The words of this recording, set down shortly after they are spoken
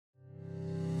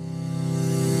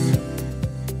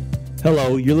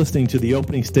Hello, you're listening to the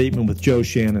opening statement with Joe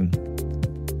Shannon.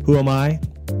 Who am I?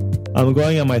 I'm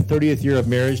going on my 30th year of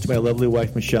marriage to my lovely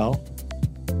wife, Michelle.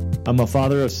 I'm a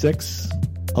father of 6,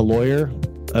 a lawyer,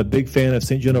 a big fan of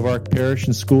St. Joan of Arc Parish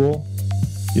and School,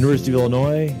 University of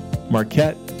Illinois,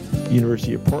 Marquette,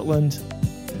 University of Portland,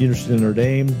 University of Notre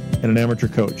Dame, and an amateur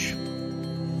coach.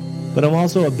 But I'm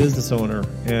also a business owner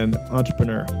and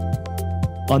entrepreneur.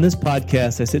 On this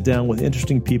podcast, I sit down with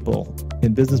interesting people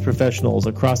and business professionals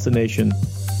across the nation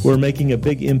who are making a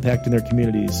big impact in their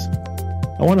communities.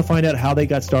 I want to find out how they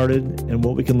got started and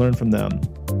what we can learn from them.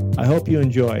 I hope you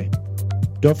enjoy.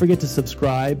 Don't forget to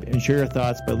subscribe and share your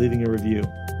thoughts by leaving a review.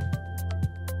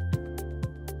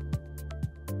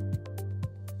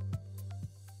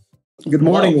 Good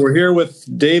morning. Hello. We're here with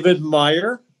David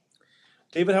Meyer.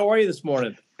 David, how are you this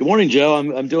morning? Good morning, Joe.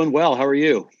 I'm doing well. How are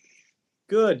you?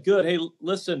 Good. Hey,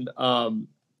 listen,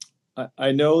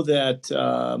 I know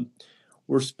that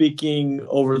we're speaking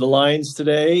over the lines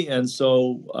today, and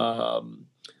so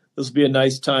this will be a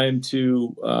nice time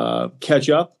to catch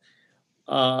up.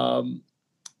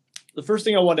 The first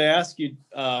thing I want to ask you,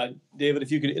 David,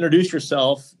 if you could introduce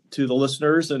yourself to the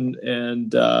listeners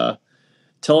and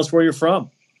tell us where you're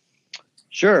from.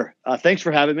 Sure. Thanks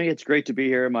for having me. It's great to be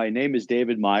here. My name is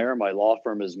David Meyer. My law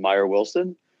firm is Meyer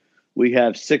Wilson. We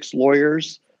have 6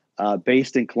 lawyers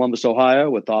based in Columbus, Ohio,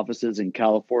 with offices in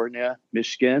California,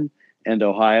 Michigan, and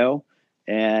Ohio.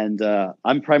 And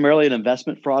I'm primarily an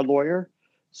investment fraud lawyer.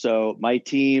 So my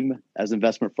team as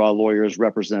investment fraud lawyers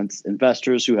represents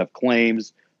investors who have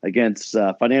claims against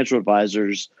financial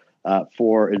advisors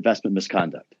for investment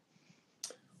misconduct.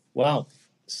 Wow.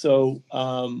 So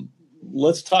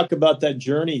let's talk about that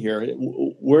journey here.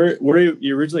 Where are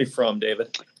you originally from,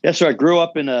 David? Yes, sir. I grew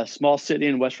up in a small city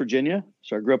in West Virginia.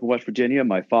 So I grew up in West Virginia.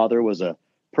 My father was a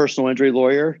personal injury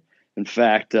lawyer. In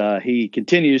fact, he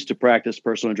continues to practice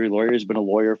personal injury lawyer. He's been a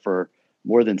lawyer for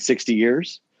more than 60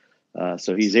 years.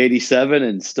 So he's 87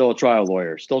 and still a trial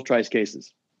lawyer, still tries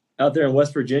cases. Out there in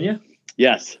West Virginia?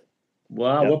 Yes.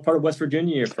 Wow. Yep. What part of West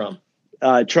Virginia are you from?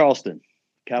 Charleston,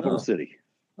 capital city.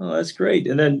 Oh, that's great.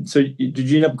 And then, so did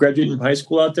you end up graduating from high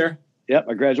school out there? Yep.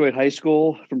 I graduated high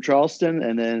school from Charleston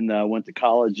and then went to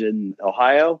college in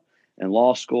Ohio and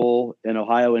law school in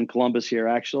Ohio, in Columbus here,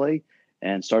 actually,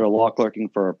 and started law clerking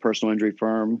for a personal injury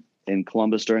firm in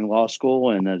Columbus during law school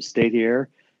and stayed here.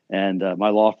 And my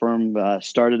law firm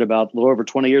started about a little over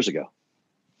 20 years ago.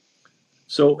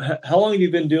 So how long have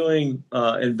you been doing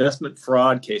investment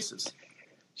fraud cases?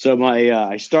 So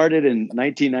I started in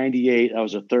 1998. I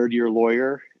was a third-year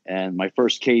lawyer, and my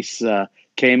first case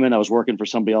came in. I was working for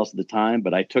somebody else at the time,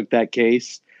 but I took that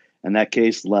case, and that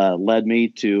case led me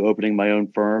to opening my own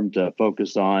firm to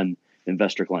focus on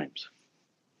investor claims.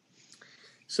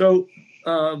 So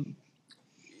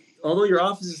although your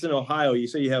office is in Ohio, you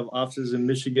say you have offices in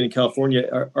Michigan and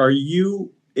California. Are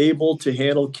you able to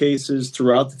handle cases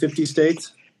throughout the 50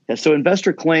 states? Yeah, so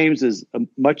investor claims is a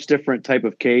much different type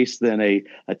of case than a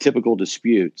typical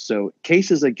dispute. So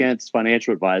cases against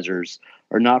financial advisors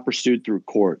are not pursued through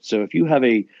court. So if you have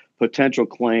a potential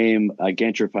claim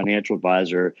against your financial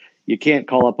advisor, you can't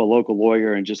call up a local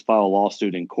lawyer and just file a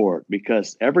lawsuit in court,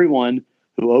 because everyone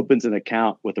who opens an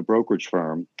account with a brokerage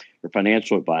firm or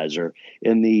financial advisor,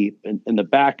 in the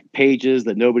back pages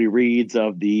that nobody reads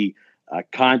of the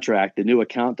contract, the new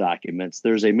account documents,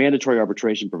 there's a mandatory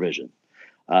arbitration provision.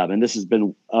 And this has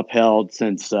been upheld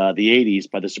since the 80s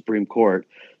by the Supreme Court.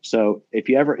 So if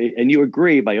you ever, and you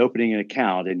agree by opening an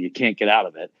account and you can't get out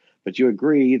of it, but you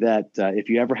agree that if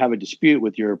you ever have a dispute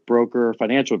with your broker or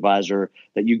financial advisor,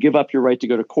 that you give up your right to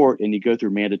go to court and you go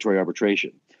through mandatory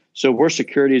arbitration. So we're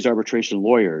securities arbitration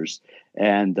lawyers.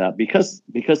 And because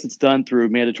it's done through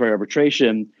mandatory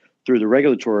arbitration through the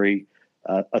regulatory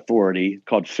authority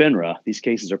called FINRA. These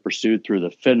cases are pursued through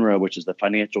the FINRA, which is the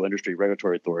Financial Industry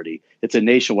Regulatory Authority. It's a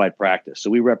nationwide practice.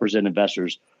 So we represent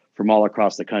investors from all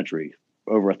across the country,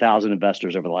 over 1,000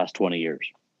 investors over the last 20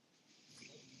 years.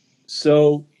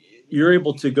 So you're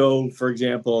able to go, for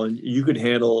example, and you could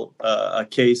handle a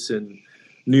case in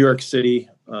New York City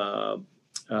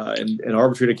and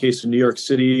arbitrate a case in New York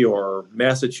City or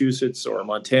Massachusetts or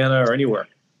Montana or anywhere.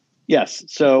 Yes.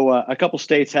 So a couple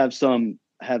states have some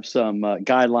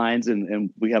guidelines,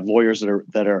 and we have lawyers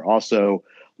that are also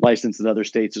licensed in other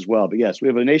states as well. But yes, we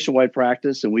have a nationwide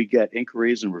practice, and we get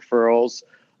inquiries and referrals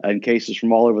and cases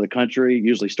from all over the country. It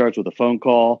usually starts with a phone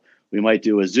call. We might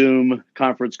do a Zoom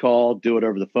conference call, do it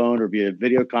over the phone or via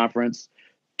video conference,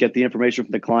 get the information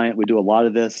from the client. We do a lot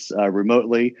of this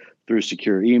remotely through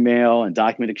secure email and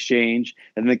document exchange.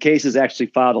 And the case is actually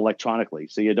filed electronically.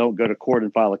 So you don't go to court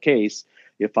and file a case.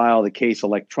 You file the case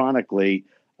electronically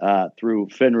through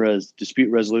FINRA's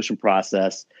dispute resolution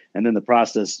process. And then the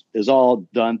process is all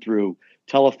done through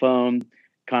telephone,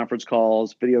 conference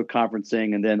calls, video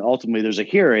conferencing, and then ultimately there's a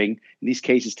hearing. And these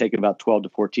cases take about 12 to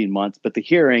 14 months. But the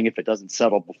hearing, if it doesn't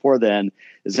settle before then,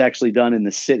 is actually done in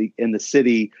the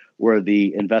city where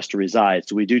the investor resides.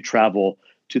 So we do travel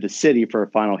to the city for a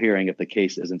final hearing if the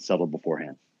case isn't settled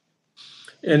beforehand.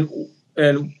 And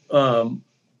other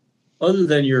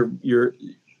than your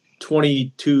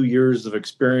 22 years of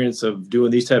experience of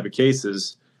doing these type of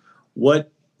cases,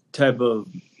 what type of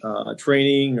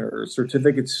training or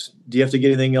certificates do you have to get?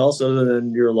 Anything else other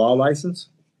than your law license?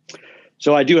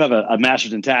 So I do have a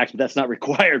master's in tax, but that's not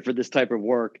required for this type of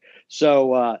work.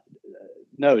 So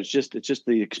no, it's just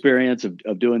the experience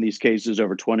of doing these cases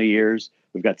over 20 years.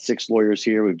 We've got 6 lawyers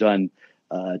here. We've done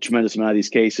a tremendous amount of these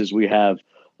cases. We have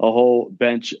a whole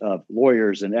bench of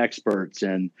lawyers and experts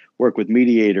and work with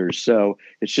mediators. So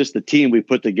it's just the team we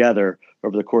put together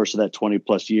over the course of that 20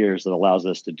 plus years that allows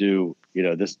us to do,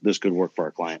 this good work for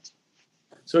our clients.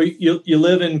 So you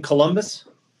live in Columbus?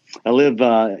 I live,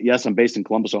 yes, I'm based in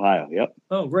Columbus, Ohio. Yep.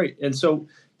 Oh, great. And so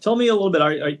tell me a little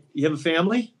bit, you have a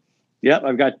family? Yep.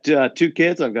 I've got 2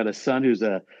 kids. I've got a son who's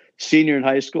a senior in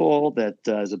high school that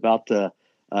is about to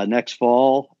next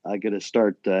fall. I get to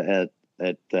start at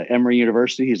Emory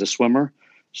University. He's a swimmer,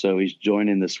 so he's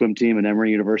joining the swim team at Emory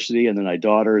University. And then my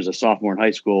daughter is a sophomore in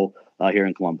high school here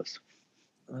in Columbus.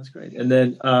 That's great. And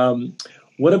then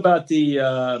what about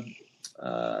the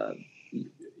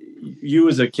you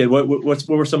as a kid? What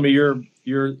were some of your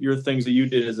things that you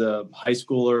did as a high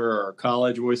schooler or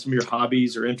college? What were some of your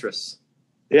hobbies or interests?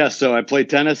 Yeah, so I played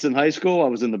tennis in high school. I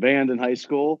was in the band in high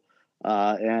school,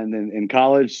 and in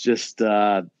college, just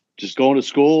going to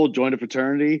school, joined a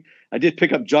fraternity. I did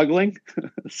pick up juggling,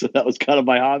 so that was kind of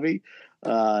my hobby.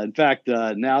 In fact,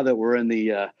 now that we're in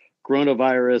the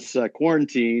coronavirus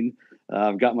quarantine,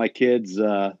 I've got my kids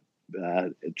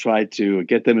tried to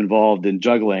get them involved in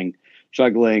juggling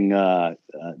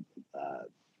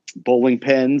bowling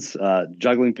pins,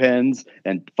 juggling pins,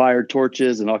 and fire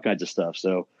torches and all kinds of stuff.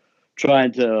 So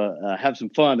trying to have some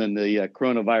fun in the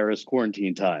coronavirus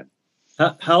quarantine time.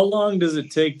 How long does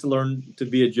it take to learn to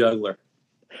be a juggler?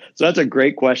 So that's a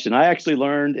great question. I actually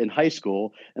learned in high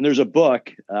school, and there's a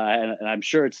book, and I'm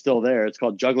sure it's still there. It's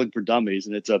called Juggling for Dummies,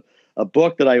 and it's a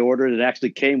book that I ordered. It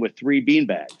actually came with 3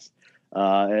 beanbags,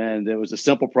 and it was a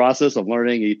simple process of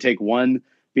learning. You take 1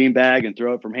 beanbag and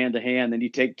throw it from hand to hand, then you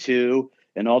take 2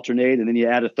 and alternate, and then you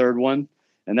add a 3rd one,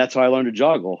 and that's how I learned to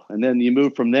juggle. And then you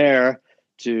move from there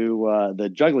to the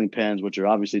juggling pins, which are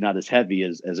obviously not as heavy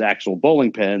as actual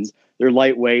bowling pins. They're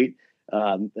lightweight.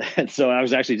 And so I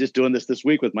was actually just doing this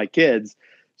week with my kids.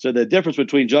 So the difference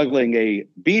between juggling a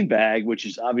beanbag, which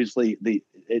is obviously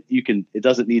it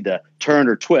doesn't need to turn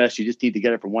or twist. You just need to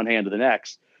get it from one hand to the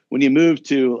next. When you move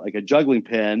to like a juggling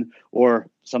pin or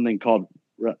something called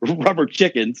rubber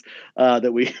chickens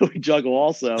that we juggle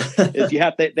also, is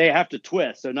they have to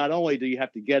twist. So not only do you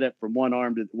have to get it from one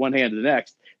hand to the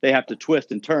next, they have to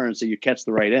twist and turn so you catch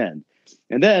the right end.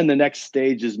 And then the next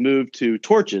stage is moved to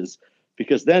torches,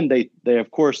 because then they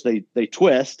of course they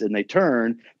twist and they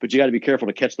turn, but you got to be careful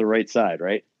to catch the right side,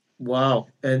 right? Wow.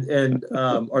 And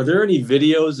are there any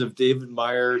videos of David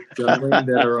Meyer juggling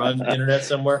that are on the internet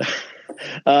somewhere?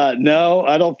 No,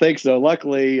 I don't think so.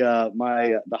 Luckily,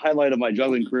 the highlight of my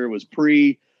juggling career was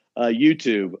pre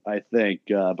YouTube, I think.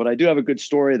 But I do have a good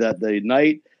story that the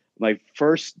night, my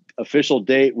first official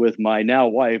date with my now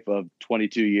wife of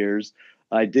 22 years,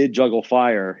 I did juggle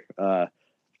fire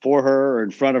for her or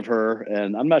in front of her.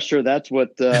 And I'm not sure that's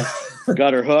what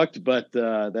got her hooked, but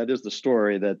that is the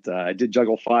story, that I did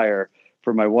juggle fire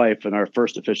for my wife in our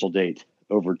first official date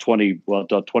over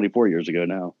 24 years ago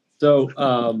now. So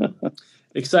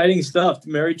exciting stuff.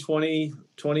 Married 20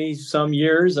 some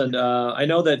years. And I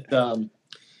know that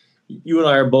you and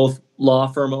I are both law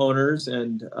firm owners,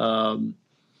 and,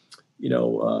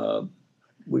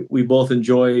 we both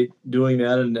enjoy doing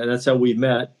that. And that's how we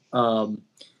met.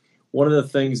 One of the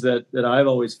things that I've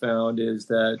always found is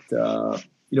that,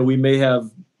 we may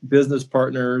have business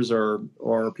partners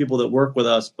or people that work with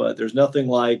us, but there's nothing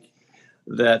like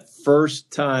that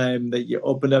first time that you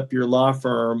opened up your law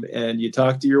firm and you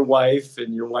talked to your wife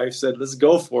and your wife said, "Let's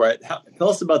go for it." Tell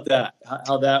us about that,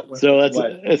 how that went. So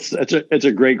it's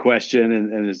a great question.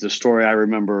 And it's a story I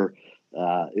remember,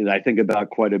 I think about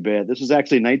quite a bit. This was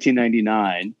actually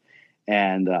 1999.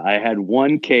 And I had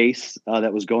one case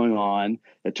that was going on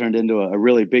that turned into a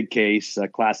really big case, a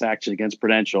class action against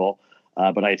Prudential.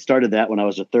 But I started that when I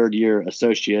was a 3rd-year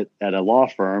associate at a law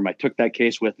firm. I took that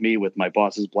case with me with my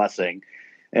boss's blessing.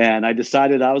 And I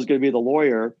decided I was going to be the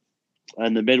lawyer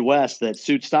in the Midwest that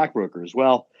sued stockbrokers.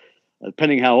 Well,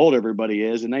 depending how old everybody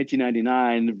is, in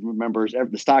 1999, remembers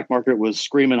the stock market was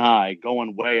screaming high,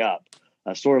 going way up,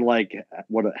 sort of like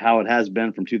how it has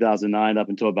been from 2009 up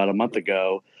until about a month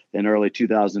ago in early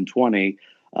 2020.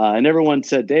 And everyone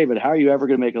said, David, how are you ever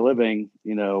going to make a living,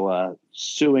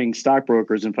 suing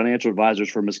stockbrokers and financial advisors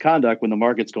for misconduct when the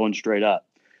market's going straight up?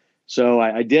 So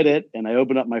I did it, and I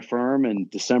opened up my firm in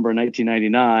December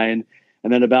 1999.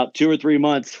 And then about 2 or 3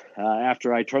 months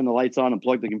after I turned the lights on and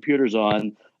plugged the computers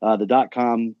on, the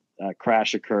dot-com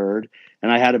crash occurred,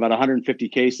 and I had about 150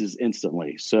 cases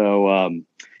instantly. So,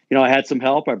 I had some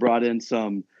help. I brought in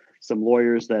some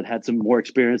lawyers that had some more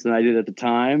experience than I did at the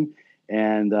time.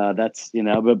 And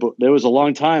but there was a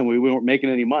long time we weren't making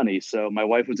any money. So my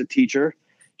wife was a teacher.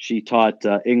 She taught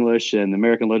English and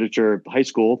American literature high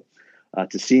school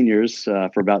to seniors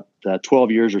for about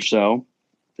 12 years or so.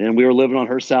 And we were living on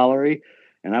her salary,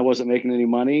 and I wasn't making any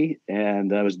money.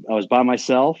 And I was by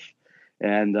myself,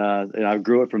 and I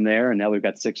grew it from there. And now we've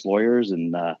got 6 lawyers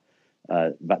and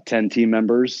about 10 team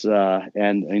members,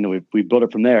 and we built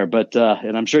it from there. But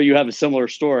and I'm sure you have a similar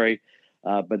story.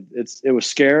 But it was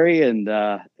scary and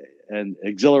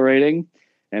exhilarating,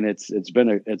 and it's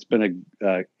been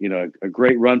a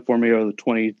great run for me over the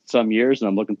 20 some years, and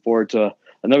I'm looking forward to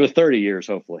another 30 years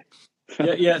hopefully.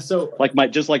 Yeah. So like my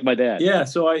dad. Yeah.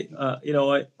 So I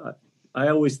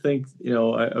always think,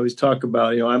 I always talk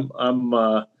about, I'm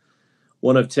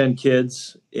one of 10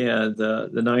 kids and the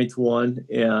ninth one,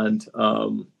 and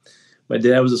my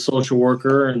dad was a social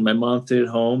worker, and my mom stayed at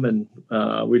home, and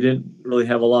we didn't really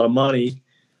have a lot of money.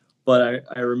 But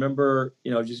I remember,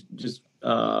 just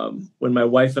when my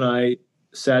wife and I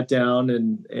sat down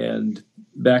and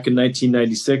back in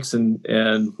 1996,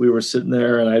 and we were sitting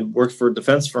there, and I worked for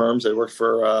defense firms. I worked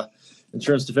for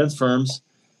insurance defense firms,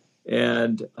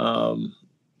 and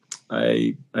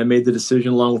I made the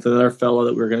decision along with another fellow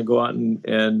that we were going to go out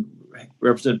and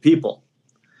represent people.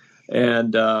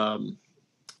 And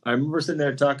I remember sitting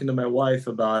there talking to my wife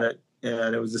about it,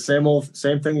 and it was the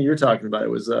same thing that you're talking about. It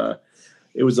was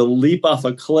a leap off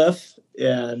a cliff,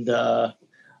 and I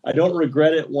don't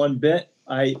regret it one bit.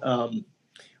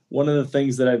 One of the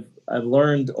things that I've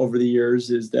learned over the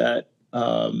years is that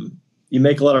you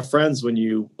make a lot of friends when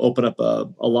you open up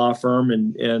a law firm,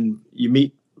 and you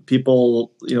meet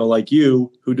people like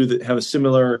you who have a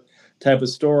similar type of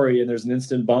story, and there's an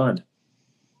instant bond.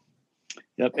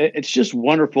 Yep. It's just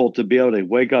wonderful to be able to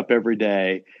wake up every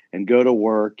day and go to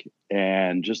work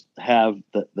and just have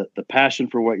the passion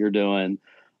for what you're doing.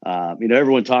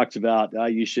 Everyone talks about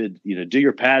you should do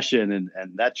your passion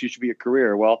and that should be a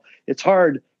career. Well, it's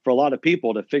hard for a lot of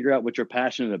people to figure out what you're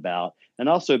passionate about, and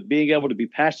also being able to be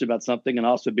passionate about something and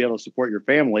also be able to support your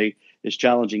family is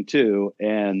challenging too.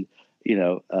 And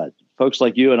folks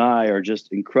like you and I are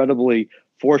just incredibly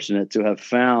fortunate to have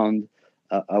found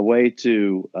a way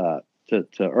to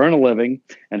earn a living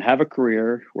and have a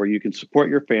career where you can support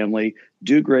your family,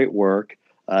 do great work,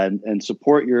 and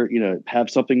support have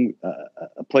something,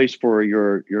 a place for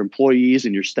your employees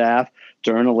and your staff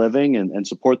to earn a living and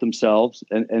support themselves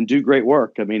and do great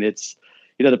work. I mean, it's,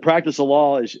 the practice of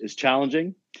law is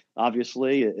challenging,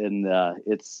 obviously, and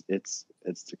it's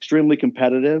extremely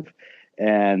competitive,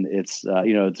 and it's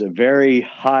a very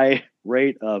high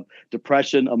rate of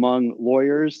depression among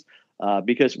lawyers.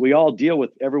 Because we all deal with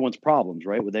everyone's problems,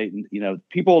 right?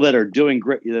 People that are doing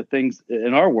great things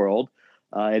in our world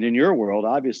and in your world,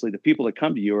 obviously, the people that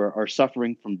come to you are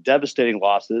suffering from devastating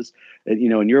losses. And,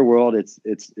 in your world, it's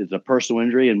a personal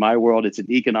injury. In my world, it's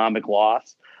an economic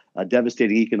loss, a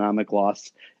devastating economic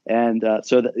loss, and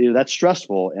so that's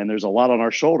stressful. And there's a lot on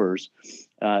our shoulders,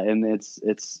 and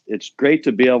it's great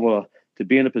to be able to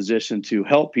be in a position to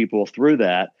help people through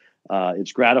that.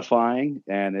 It's gratifying,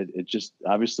 and it just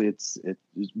obviously it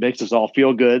makes us all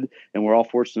feel good, and we're all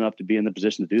fortunate enough to be in the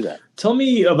position to do that. Tell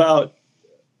me about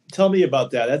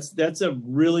that. That's a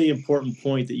really important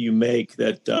point that you make.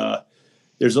 That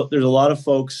there's a lot of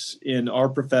folks in our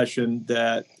profession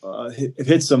that have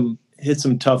hit some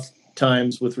tough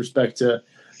times with respect to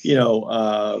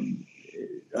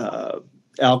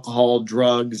alcohol,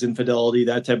 drugs, infidelity,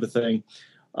 that type of thing.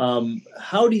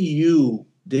 How do you,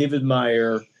 David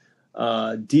Meyer,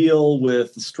 deal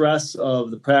with the stress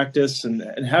of the practice,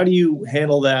 and how do you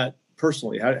handle that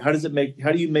personally? How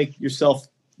do you make yourself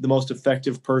the most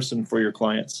effective person for your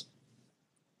clients?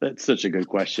 That's such a good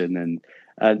question, and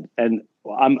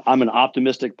I'm an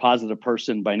optimistic, positive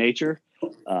person by nature.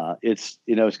 It's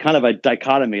kind of a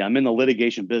dichotomy. I'm in the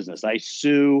litigation business. I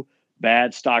sue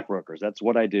bad stockbrokers. That's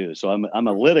what I do. So I'm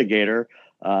a litigator.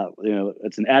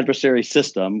 It's an adversary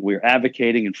system. We're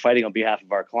advocating and fighting on behalf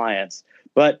of our clients,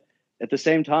 but at the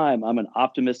same time, I'm an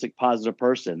optimistic, positive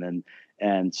person,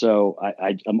 And so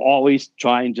I'm always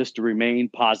trying just to remain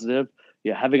positive.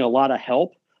 Yeah, having a lot of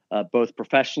help, both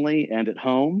professionally and at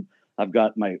home. I've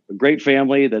got my great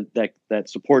family that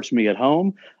supports me at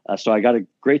home. So I got a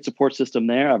great support system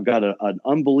there. I've got an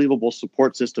unbelievable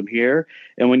support system here.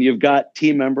 And when you've got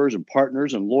team members and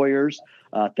partners and lawyers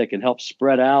that can help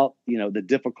spread out, the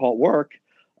difficult work,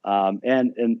 and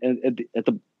at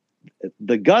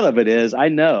the gut of it is, I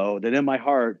know that in my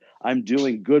heart, I'm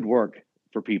doing good work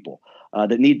for people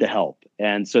that need the help.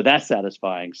 And so that's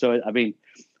satisfying. So, I mean,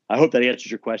 I hope that answers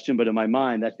your question, but in my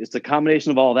mind, that it's the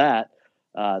combination of all that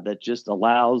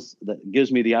that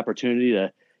gives me the opportunity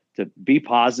to be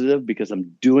positive because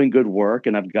I'm doing good work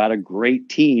and I've got a great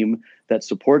team that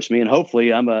supports me. And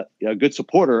hopefully I'm a good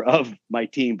supporter of my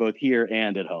team, both here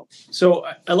and at home. So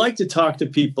I like to talk to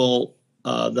people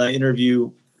that I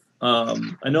interview.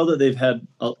 I know that they've had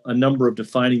a number of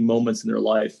defining moments in their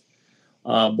life,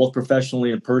 both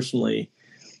professionally and personally.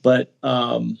 But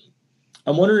I'm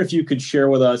wondering if you could share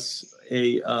with us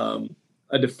a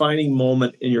defining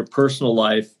moment in your personal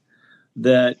life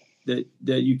that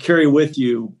you carry with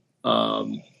you,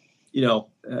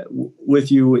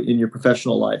 with you in your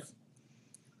professional life.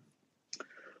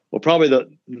 Well, probably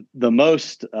the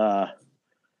most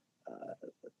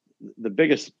the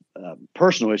biggest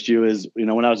personal issue is,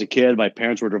 when I was a kid, my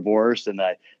parents were divorced and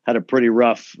I had a pretty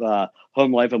rough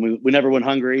home life, and we never went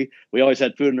hungry. We always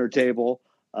had food on our table,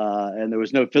 and there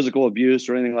was no physical abuse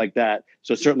or anything like that.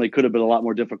 So it certainly could have been a lot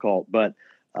more difficult, but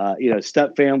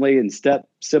step family and step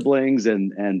siblings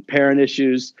and parent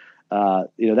issues,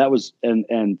 that was,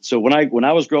 and so when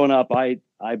I was growing up, I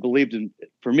believed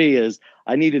for me is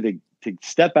I needed to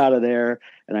step out of there,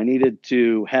 and I needed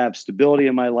to have stability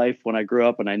in my life when I grew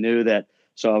up. And I knew that,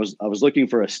 so I was looking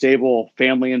for a stable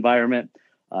family environment.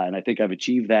 And I think I've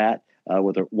achieved that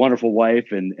with a wonderful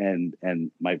wife and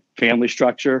my family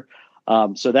structure.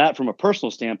 So that from a personal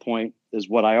standpoint is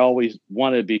what I always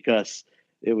wanted, because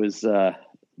it was,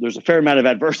 there's a fair amount of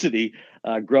adversity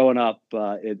growing up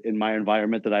in my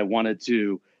environment that I wanted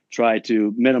to try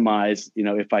to minimize,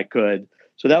 if I could.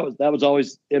 So that was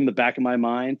always in the back of my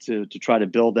mind to try to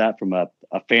build that from a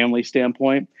family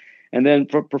standpoint. And then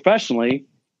professionally,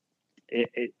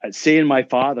 seeing my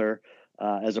father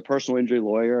as a personal injury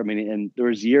lawyer, I mean, and there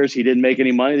was years he didn't make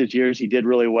any money. There's years he did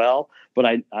really well. But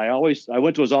I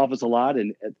went to his office a lot,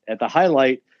 and at the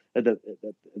high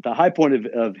point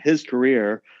of his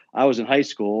career, I was in high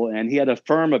school, and he had a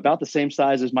firm about the same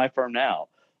size as my firm now.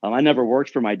 I never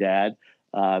worked for my dad.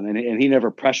 And he never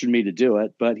pressured me to do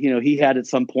it. But, he had at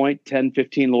some point 10,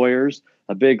 15 lawyers,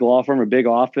 a big law firm, a big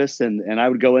office. And I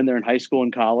would go in there in high school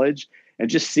and college and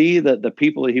just see the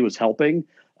people that he was helping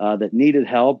that needed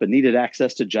help and needed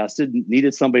access to justice,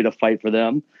 needed somebody to fight for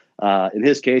them. In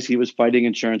his case, he was fighting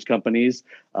insurance companies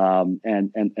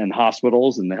and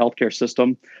hospitals and the healthcare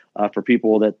system for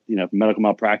people that, medical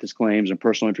malpractice claims and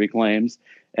personal injury claims.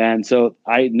 And so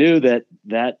I knew that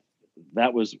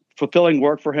was fulfilling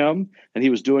work for him, and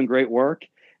he was doing great work.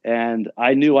 And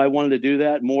I knew I wanted to do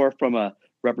that more from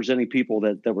representing people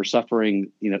that were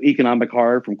suffering, economic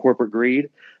harm from corporate greed.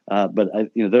 But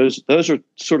those are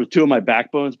sort of two of my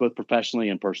backbones, both professionally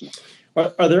and personally.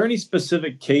 Are there any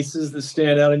specific cases that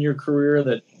stand out in your career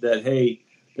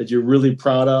that you're really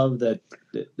proud of, that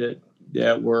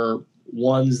were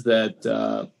ones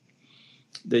that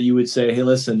you would say, hey,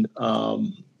 listen,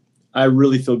 I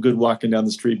really feel good walking down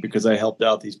the street because I helped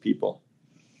out these people?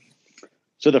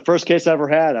 So the first case I ever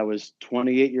had, I was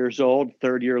 28 years old,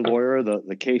 third-year lawyer.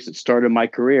 The case that started my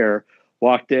career,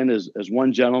 walked in as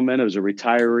one gentleman. It was a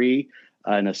retiree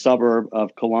in a suburb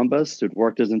of Columbus who'd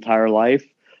worked his entire life.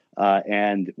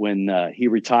 And when he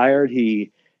retired,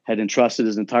 he had entrusted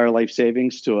his entire life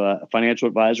savings to a financial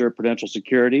advisor at Prudential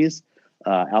Securities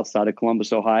outside of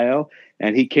Columbus, Ohio.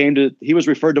 And he was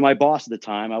referred to my boss at the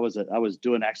time. I was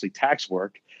doing actually tax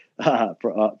work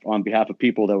on behalf of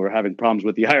people that were having problems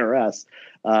with the IRS.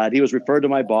 He was referred to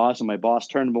my boss, and my boss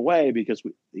turned him away because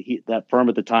that firm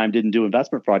at the time didn't do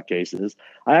investment fraud cases.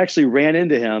 I actually ran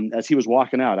into him as he was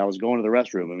walking out. I was going to the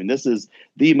restroom. I mean, this is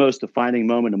the most defining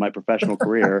moment in my professional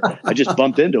career. I just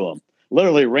bumped into him,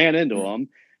 literally ran into him.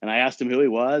 And I asked him who he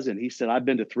was. And he said, I've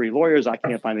been to 3 lawyers. I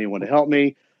can't find anyone to help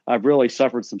me. I've really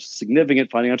suffered some significant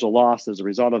financial loss as a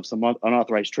result of some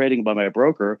unauthorized trading by my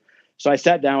broker. So I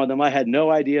sat down with him. I had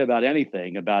no idea about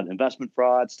anything about investment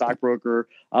fraud, stockbroker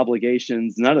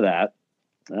obligations, none of that.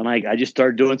 And I just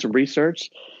started doing some research,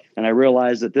 and I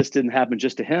realized that this didn't happen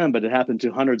just to him, but it happened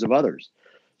to hundreds of others.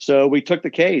 So we took the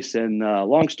case, and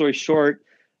long story short,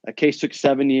 a case took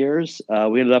 7 years.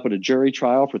 We ended up at a jury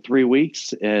trial for 3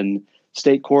 weeks in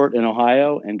state court in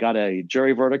Ohio and got a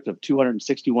jury verdict of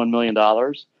 $261 million.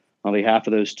 on behalf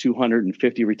of those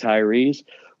 250 retirees,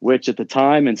 which at the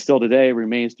time and still today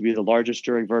remains to be the largest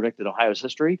jury verdict in Ohio's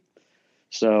history.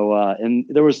 So, and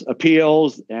there was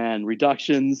appeals and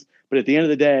reductions, but at the end of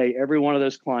the day, every one of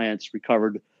those clients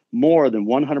recovered more than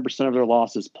 100% of their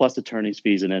losses plus attorney's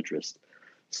fees and interest.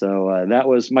 So that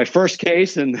was my first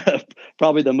case and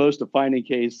probably the most defining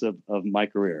case of my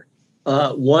career.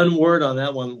 One word on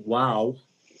that one. Wow.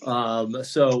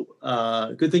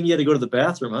 Good thing you had to go to the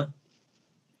bathroom, huh?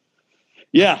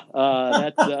 Yeah,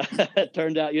 that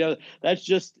turned out, that's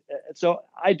just, so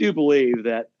I do believe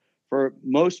that for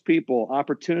most people,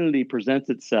 opportunity presents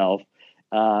itself.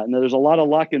 And there's a lot of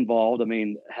luck involved. I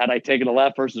mean, had I taken a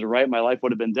left versus a right, my life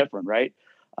would have been different, right?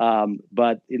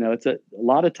 But it's a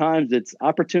lot of times it's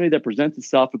opportunity that presents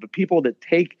itself, but the people that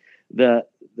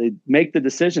they make the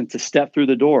decision to step through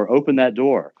the door, open that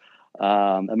door.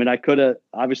 I mean, I could have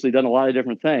obviously done a lot of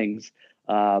different things.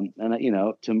 In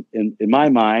my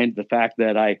mind, the fact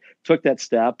that I took that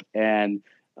step and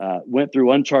went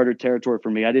through uncharted territory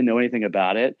for me, I didn't know anything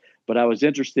about it, but I was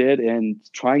interested in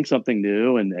trying something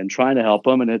new and trying to help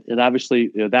them. And it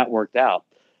obviously that worked out.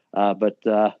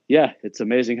 It's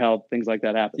amazing how things like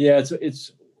that happen. Yeah,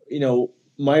 it's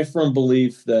my firm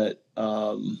belief that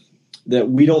that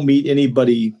we don't meet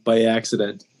anybody by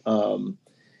accident,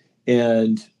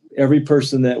 and every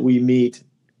person that we meet,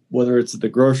 whether it's at the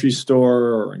grocery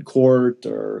store or in court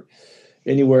or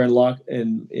anywhere in life,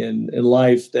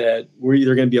 that we're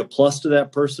either going to be a plus to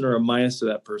that person or a minus to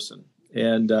that person.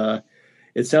 And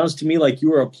it sounds to me like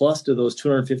you were a plus to those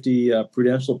 250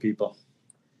 Prudential people.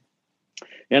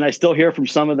 And I still hear from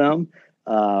some of them.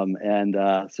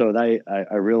 So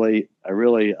I really,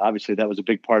 obviously that was a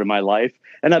big part of my life.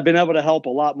 And I've been able to help a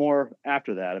lot more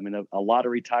after that. I mean, a lot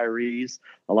of retirees,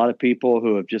 a lot of people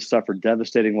who have just suffered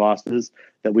devastating losses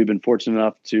that we've been fortunate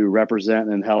enough to represent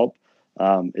and help.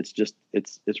 It's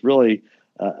really,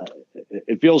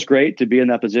 it feels great to be in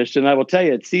that position. I will tell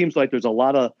you, it seems like there's a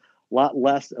lot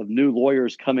less of new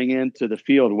lawyers coming into the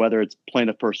field, whether it's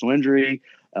plaintiff personal injury,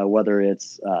 whether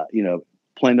it's,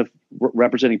 plaintiff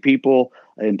representing people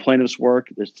in plaintiff's work.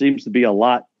 There seems to be a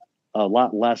lot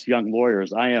less young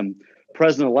lawyers. I am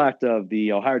president-elect of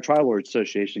the Ohio Trial Lawyers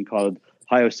Association, called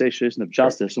Ohio Association of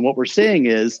Justice. And what we're seeing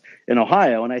is in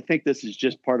Ohio, and I think this is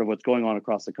just part of what's going on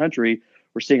across the country,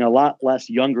 we're seeing a lot less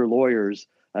younger lawyers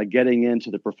getting into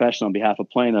the profession on behalf of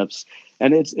plaintiffs.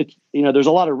 And it's there's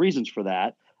a lot of reasons for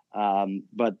that.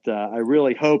 But I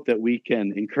really hope that we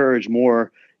can encourage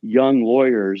more young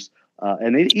lawyers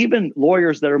and even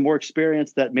lawyers that are more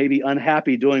experienced that may be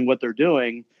unhappy doing what they're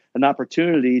doing, an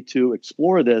opportunity to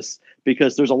explore this,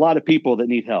 because there's a lot of people that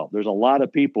need help. There's a lot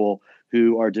of people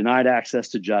who are denied access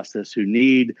to justice, who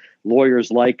need lawyers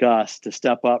like us to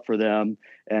step up for them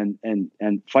and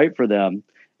fight for them.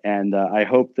 And I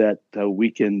hope that we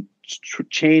can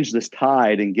change this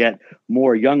tide and get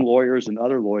more young lawyers and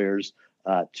other lawyers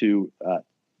to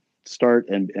start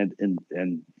and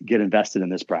get invested in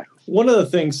this practice. One of the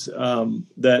things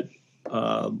that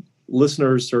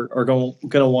listeners are going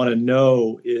to want to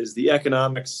know is the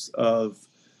economics of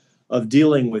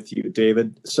dealing with you,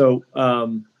 David. So,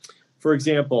 for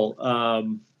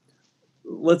example,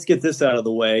 let's get this out of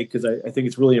the way because I think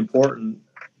it's really important.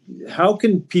 How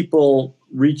can people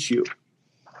reach you?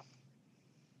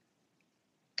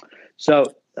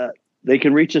 So they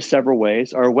can reach us several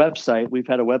ways. Our website, we've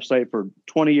had a website for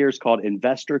 20 years called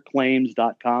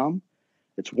investorclaims.com.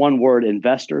 It's one word,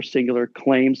 investor, singular,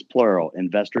 claims, plural,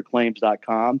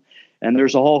 investorclaims.com. And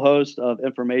there's a whole host of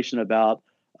information about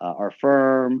our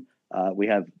firm. We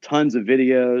have tons of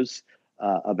videos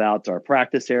about our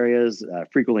practice areas,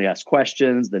 frequently asked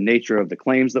questions, the nature of the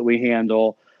claims that we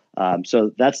handle.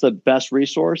 So that's the best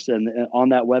resource. And on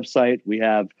that website, we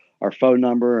have our phone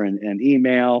number and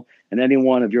email. And any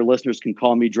one of your listeners can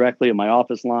call me directly at my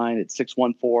office line at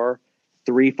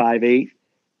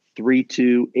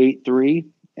 614-358-3283.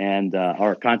 And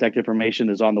our contact information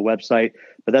is on the website.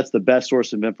 But that's the best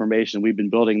source of information. We've been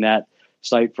building that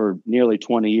site for nearly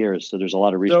 20 years. So there's a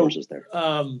lot of resources there.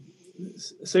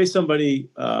 Say somebody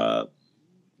got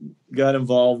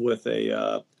involved with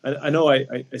I know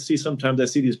I see sometimes I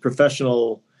see these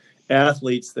professional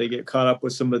athletes, they get caught up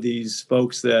with some of these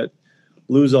folks that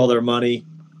lose all their money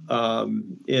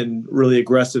in really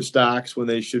aggressive stocks when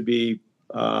they should be,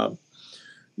 trying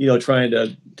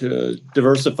to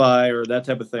diversify or that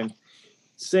type of thing.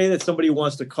 Say that somebody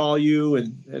wants to call you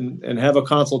and have a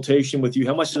consultation with you.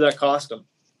 How much does that cost them?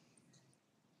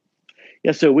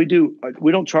 Yeah, so we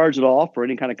don't charge at all for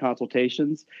any kind of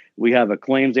consultations. We have a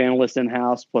claims analyst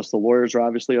in-house, plus the lawyers are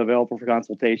obviously available for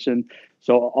consultation.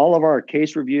 So all of our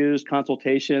case reviews,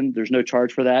 consultation, there's no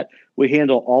charge for that. We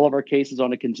handle all of our cases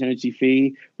on a contingency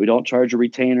fee. We don't charge a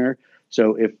retainer.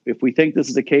 So if we think this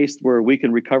is a case where we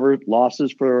can recover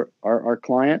losses for our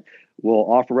client,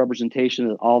 we'll offer representation.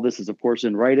 All this is, of course,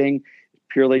 in writing,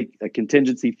 purely a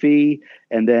contingency fee.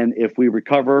 And then if we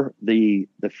recover, the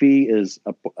fee is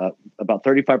about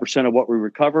 35% of what we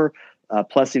recover,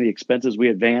 plus any expenses we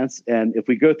advance. And if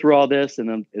we go through all this, and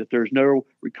then if there's no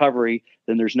recovery,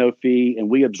 then there's no fee, and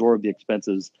we absorb the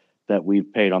expenses that we've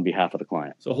paid on behalf of the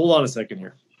client. So hold on a second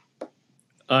here.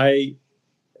 I've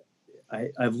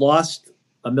lost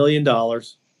 $1 million.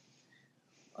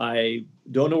 I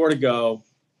don't know where to go.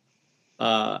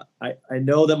 I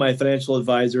know that my financial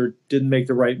advisor didn't make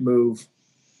the right move.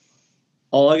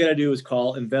 All I got to do is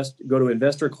go to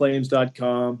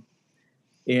investorclaims.com,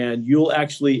 and you'll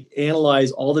actually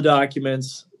analyze all the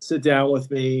documents, sit down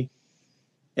with me,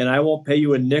 and I won't pay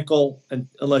you a nickel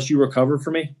unless you recover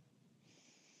for me.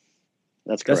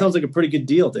 That's correct. That sounds like a pretty good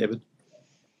deal, David.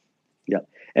 Yeah.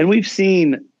 And we've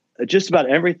seen just about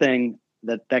everything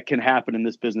that can happen in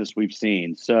this business we've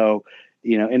seen. So,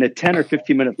 in a 10 or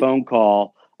 15 minute phone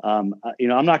call, I'm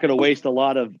not going to waste a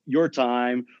lot of your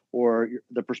time or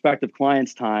the prospective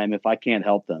client's time if I can't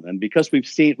help them. And because we've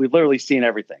literally seen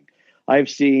everything. I've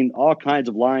seen all kinds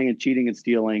of lying and cheating and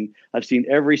stealing. I've seen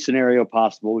every scenario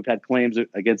possible. We've had claims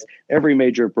against every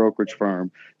major brokerage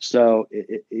firm. So,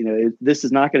 this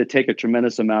is not going to take a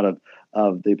tremendous amount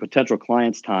of the potential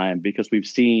client's time because we've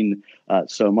seen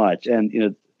so much.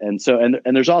 And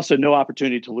there's also no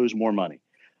opportunity to lose more money.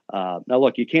 Now,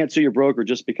 look, you can't sue your broker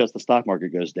just because the stock market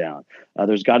goes down.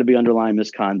 There's got to be underlying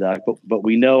misconduct, but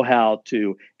we know how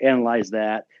to analyze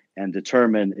that and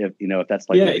determine if that's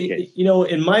likely the case.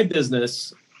 In my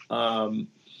business, when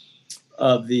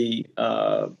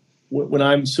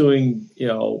I'm suing,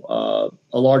 a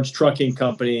large trucking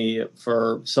company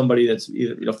for somebody that's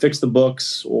either fixed the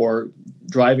books or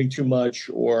driving too much,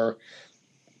 or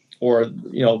a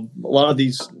lot of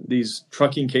these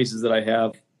trucking cases that I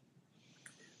have,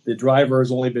 the driver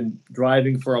has only been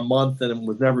driving for a month and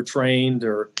was never trained,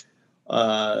 or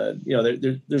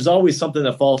there's always something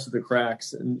that falls through the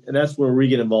cracks, and that's where we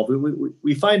get involved.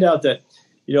 We find out that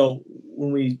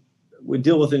when we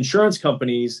deal with insurance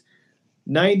companies,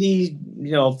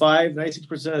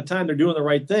 96% of the time they're doing the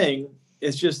right thing.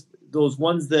 It's just those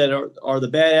ones that are the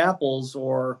bad apples,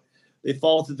 or they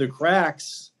fall through the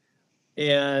cracks,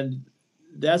 and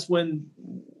that's when,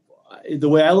 the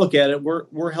way I look at it,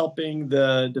 we're helping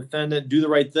the defendant do the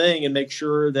right thing and make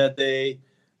sure that they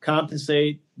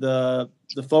compensate the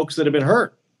folks that have been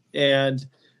hurt. And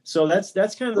so that's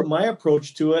kind of my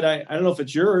approach to it. I don't know if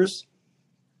it's yours.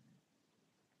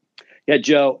 Yeah,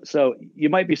 Joe. So you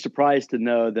might be surprised to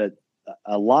know that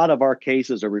a lot of our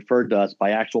cases are referred to us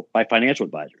by financial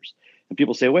advisors. And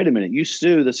people say, wait a minute, you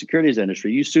sue the securities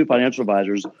industry, you sue financial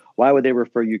advisors. Why would they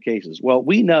refer you cases? Well,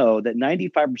 we know that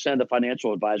 95% of the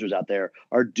financial advisors out there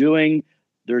are doing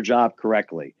their job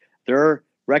correctly. They're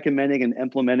recommending and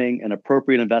implementing an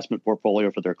appropriate investment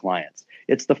portfolio for their clients.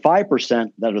 It's the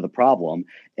 5% that are the problem.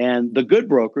 And the good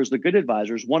brokers, the good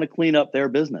advisors want to clean up their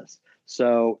business.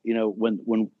 So,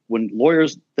 when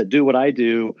lawyers that do what I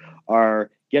do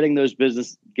are getting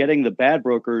the bad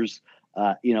brokers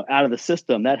out of the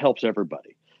system, that helps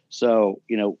everybody. So,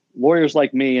 lawyers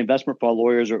like me, investment fraud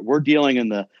lawyers, we're dealing in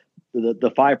the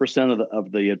 5%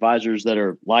 of the advisors that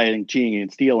are lying, cheating,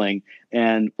 and stealing,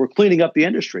 and we're cleaning up the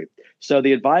industry. So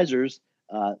the advisors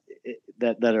that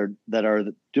are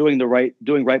doing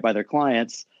right by their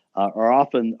clients are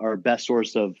often our best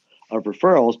source of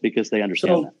referrals because they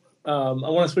understand that. I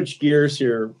want to switch gears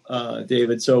here,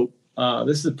 David. So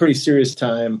this is a pretty serious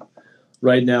time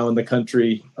right now in the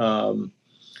country.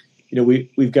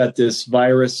 We've got this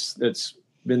virus that's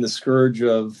been the scourge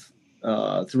of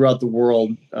throughout the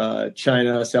world,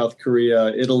 China, South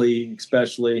Korea, Italy,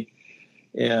 especially,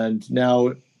 and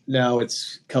now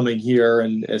it's coming here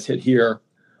and has hit here.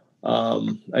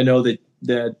 I know that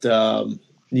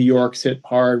New York's hit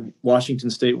hard. Washington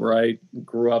State, where I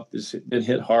grew up, has been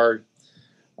hit hard.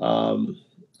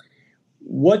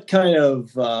 What kind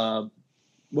of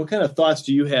thoughts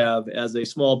do you have as a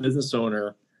small business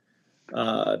owner?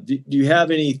 Do you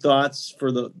have any thoughts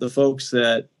for the folks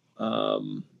that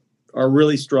are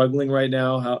really struggling right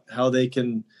now? How they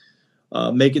can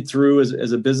make it through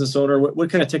as a business owner? What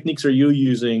kind of techniques are you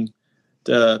using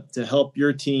to help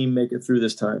your team make it through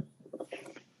this time?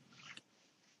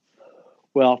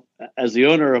 Well, as the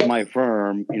owner of my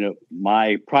firm,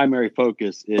 my primary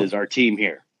focus is our team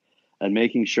here. and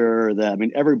making sure that, I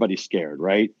mean, everybody's scared,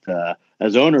 right?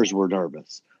 As owners, we're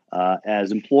nervous.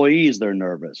 As employees, they're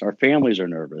nervous. Our families are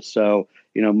nervous. So,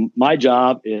 my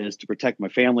job is to protect my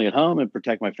family at home and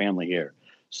protect my family here.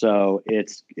 So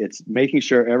it's making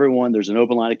sure there's an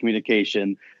open line of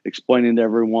communication, explaining to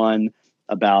everyone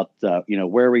about,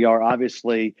 where we are.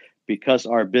 Obviously, because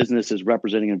our business is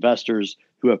representing investors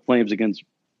who have claims against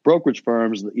brokerage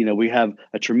firms, we have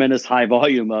a tremendous high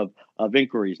volume of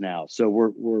inquiries now. So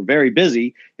we're very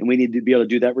busy, and we need to be able to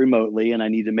do that remotely. And I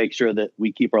need to make sure that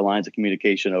we keep our lines of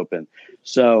communication open.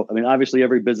 So, I mean, obviously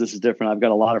every business is different. I've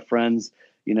got a lot of friends,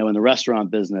 in the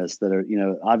restaurant business that are,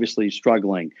 obviously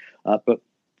struggling, but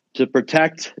to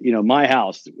protect, my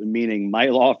house, meaning my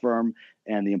law firm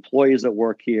and the employees that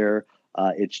work here,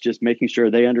 it's just making sure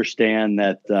they understand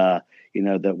that, that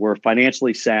we're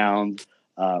financially sound.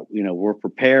 We're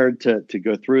prepared to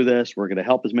go through this. We're going to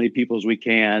help as many people as we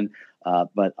can.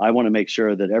 But I want to make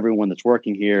sure that everyone that's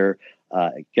working here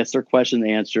gets their question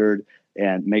answered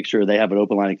and make sure they have an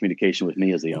open line of communication with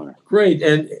me as the owner. Great.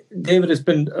 And David, it's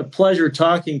been a pleasure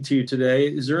talking to you today.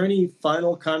 Is there any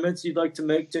final comments you'd like to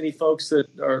make to any folks that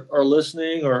are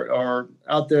listening or are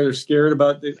out there that are scared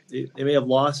about they may have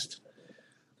lost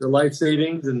their life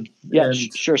savings?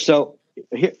 Sure. So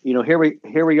here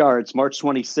we are. It's March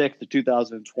 26th of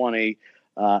 2020.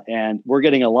 And we're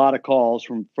getting a lot of calls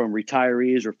from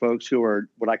retirees or folks who are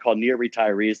what I call near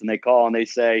retirees. And they call and they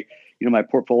say, my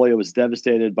portfolio was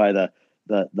devastated by the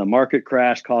market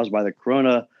crash caused by the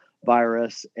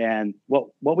coronavirus. And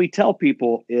what we tell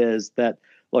people is that,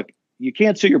 look, you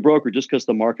can't sue your broker just because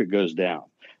the market goes down.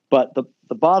 But the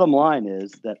bottom line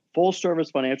is that full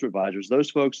service financial advisors, those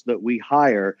folks that we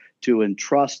hire to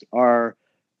entrust our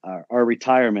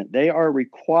retirement, they are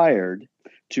required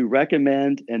to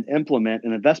recommend and implement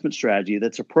an investment strategy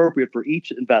that's appropriate for each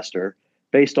investor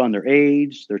based on their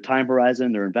age, their time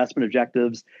horizon, their investment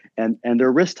objectives, and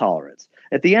their risk tolerance.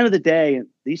 At the end of the day,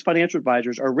 these financial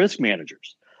advisors are risk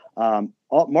managers.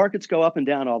 Markets go up and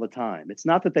down all the time. It's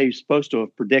not that they're supposed to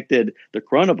have predicted the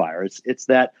coronavirus. It's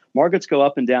that markets go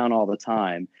up and down all the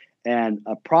time. And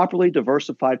a properly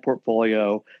diversified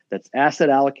portfolio that's asset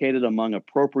allocated among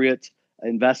appropriate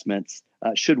investments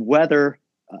should weather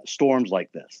storms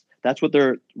like this. That's what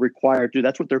they're required to do.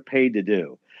 That's what they're paid to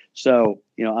do. So,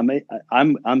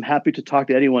 I'm happy to talk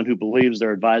to anyone who believes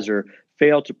their advisor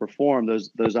failed to perform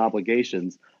those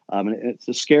obligations. And it's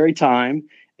a scary time,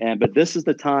 but this is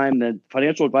the time that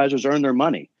financial advisors earn their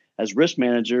money. As risk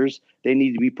managers, they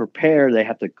need to be prepared. They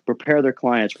have to prepare their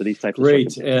clients for these types of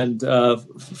circumstances.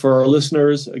 And for our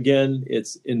listeners, again,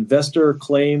 it's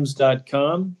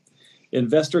investorclaims.com.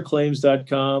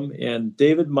 investorclaims.com, and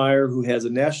David Meyer, who has a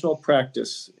national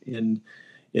practice in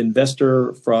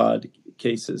investor fraud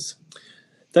cases.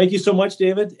 Thank you so much,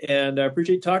 David, and I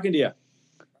appreciate talking to you.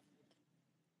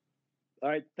 All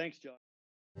right. Thanks, John.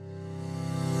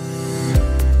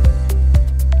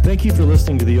 Thank you for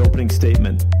listening to the opening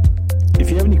statement.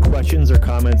 If you have any questions or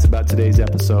comments about today's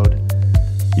episode,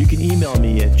 you can email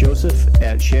me at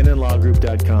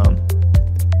joseph@shannonlawgroup.com.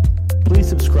 Please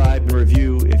subscribe and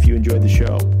review if you enjoyed the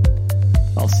show.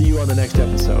 I'll see you on the next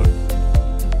episode.